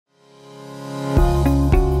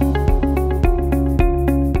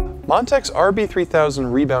MonTech's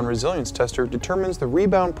RB3000 Rebound Resilience Tester determines the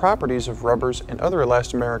rebound properties of rubbers and other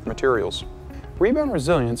elastomeric materials. Rebound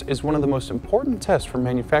resilience is one of the most important tests for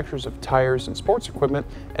manufacturers of tires and sports equipment,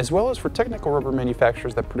 as well as for technical rubber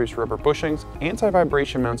manufacturers that produce rubber bushings,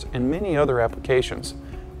 anti-vibration mounts, and many other applications.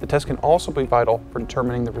 The test can also be vital for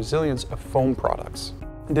determining the resilience of foam products.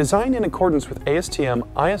 Designed in accordance with ASTM,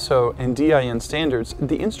 ISO, and DIN standards,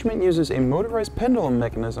 the instrument uses a motorized pendulum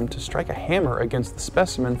mechanism to strike a hammer against the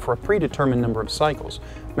specimen for a predetermined number of cycles,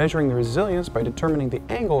 measuring the resilience by determining the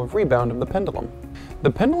angle of rebound of the pendulum.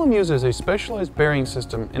 The pendulum uses a specialized bearing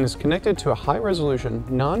system and is connected to a high-resolution,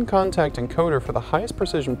 non-contact encoder for the highest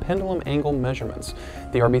precision pendulum angle measurements.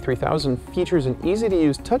 The RB3000 features an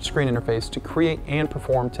easy-to-use touchscreen interface to create and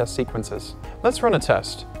perform test sequences. Let's run a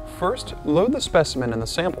test. First, load the specimen in the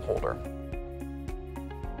sample holder.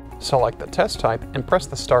 Select the test type and press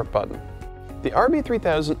the Start button. The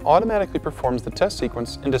RB3000 automatically performs the test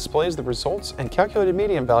sequence and displays the results and calculated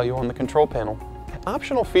medium value on the control panel.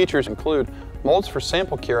 Optional features include molds for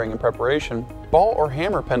sample curing and preparation, ball or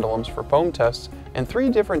hammer pendulums for foam tests, and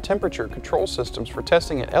 3 different temperature control systems for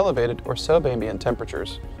testing at elevated or subambient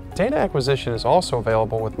temperatures. Data acquisition is also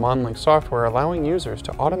available with MonLink software, allowing users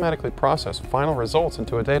to automatically process final results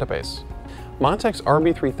into a database. MonTech's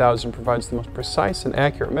RB3000 provides the most precise and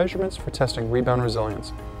accurate measurements for testing rebound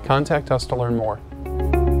resilience. Contact us to learn more.